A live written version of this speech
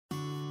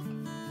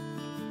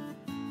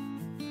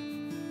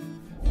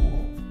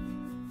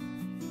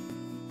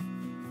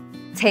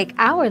Take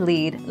our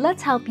lead,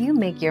 let's help you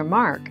make your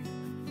mark.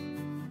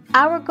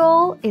 Our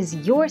goal is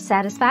your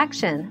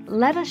satisfaction.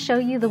 Let us show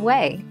you the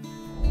way.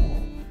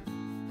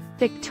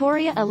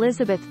 Victoria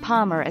Elizabeth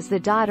Palmer is the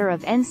daughter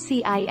of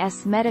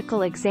NCIS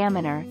medical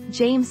examiner,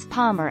 James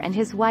Palmer, and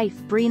his wife,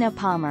 Breena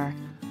Palmer.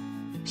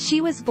 She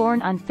was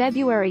born on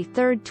February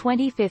 3,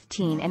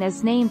 2015 and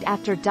is named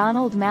after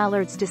Donald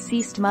Mallard's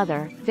deceased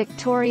mother,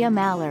 Victoria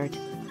Mallard.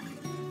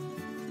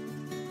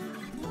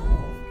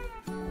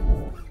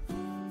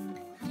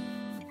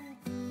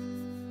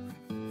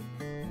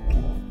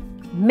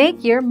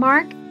 Make your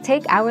mark,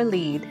 take our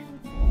lead.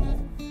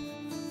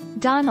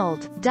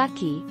 Donald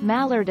Ducky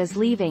Mallard is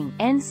leaving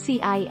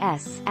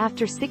NCIS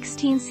after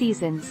 16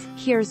 seasons.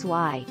 Here's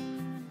why.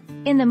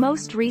 In the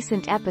most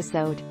recent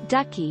episode,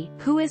 Ducky,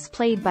 who is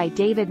played by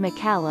David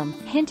McCallum,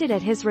 hinted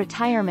at his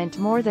retirement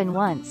more than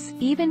once,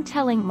 even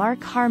telling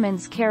Mark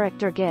Harmon's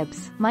character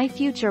Gibbs, "My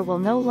future will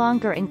no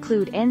longer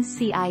include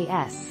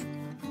NCIS."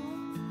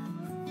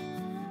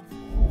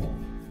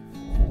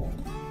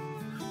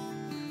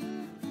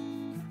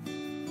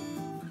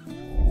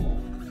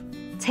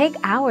 Take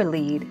our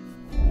lead.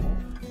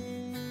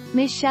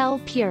 Michelle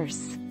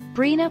Pierce.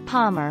 Breena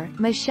Palmer,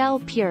 Michelle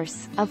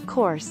Pierce, of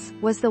course,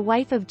 was the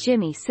wife of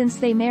Jimmy since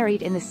they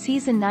married in the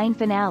season 9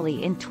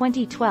 finale in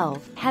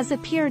 2012, has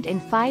appeared in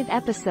 5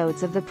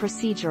 episodes of the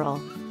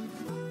procedural.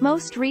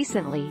 Most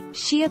recently,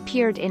 she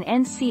appeared in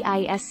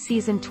NCIS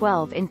season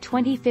 12 in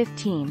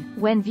 2015,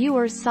 when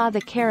viewers saw the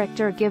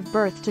character give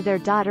birth to their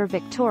daughter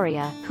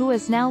Victoria, who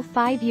is now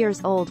 5 years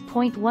old.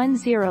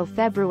 10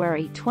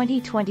 February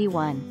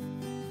 2021.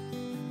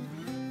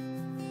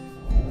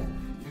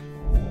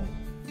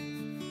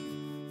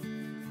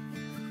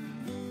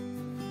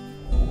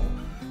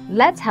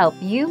 Let's help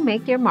you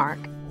make your mark.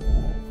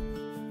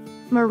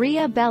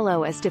 Maria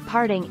Bello is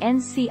departing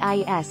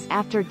NCIS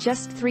after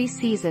just 3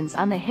 seasons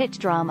on the hit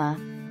drama.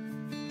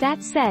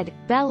 That said,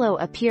 Bello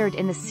appeared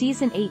in the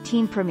season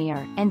 18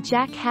 premiere, and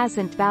Jack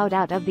hasn't bowed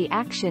out of the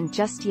action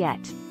just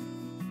yet.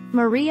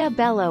 Maria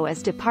Bello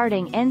is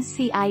departing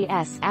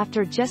NCIS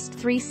after just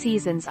 3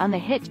 seasons on the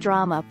hit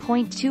drama.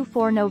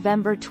 24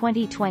 November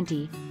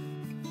 2020.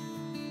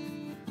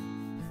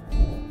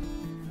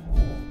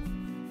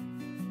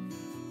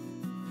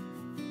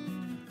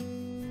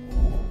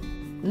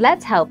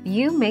 Let's help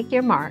you make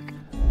your mark.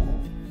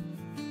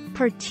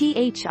 Per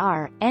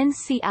THR,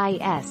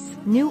 NCIS,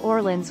 New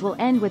Orleans will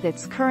end with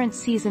its current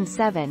Season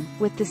 7,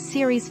 with the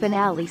series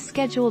finale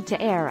scheduled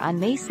to air on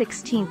May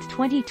 16,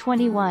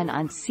 2021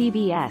 on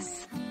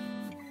CBS.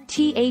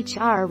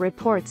 THR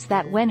reports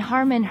that when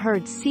Harmon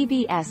heard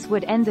CBS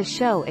would end the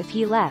show if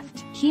he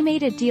left, he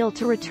made a deal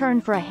to return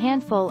for a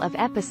handful of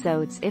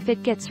episodes if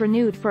it gets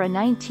renewed for a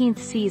 19th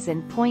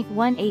season.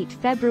 18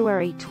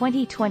 February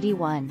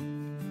 2021.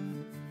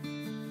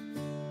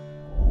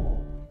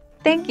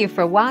 Thank you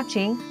for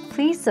watching.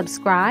 Please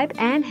subscribe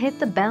and hit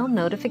the bell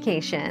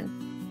notification.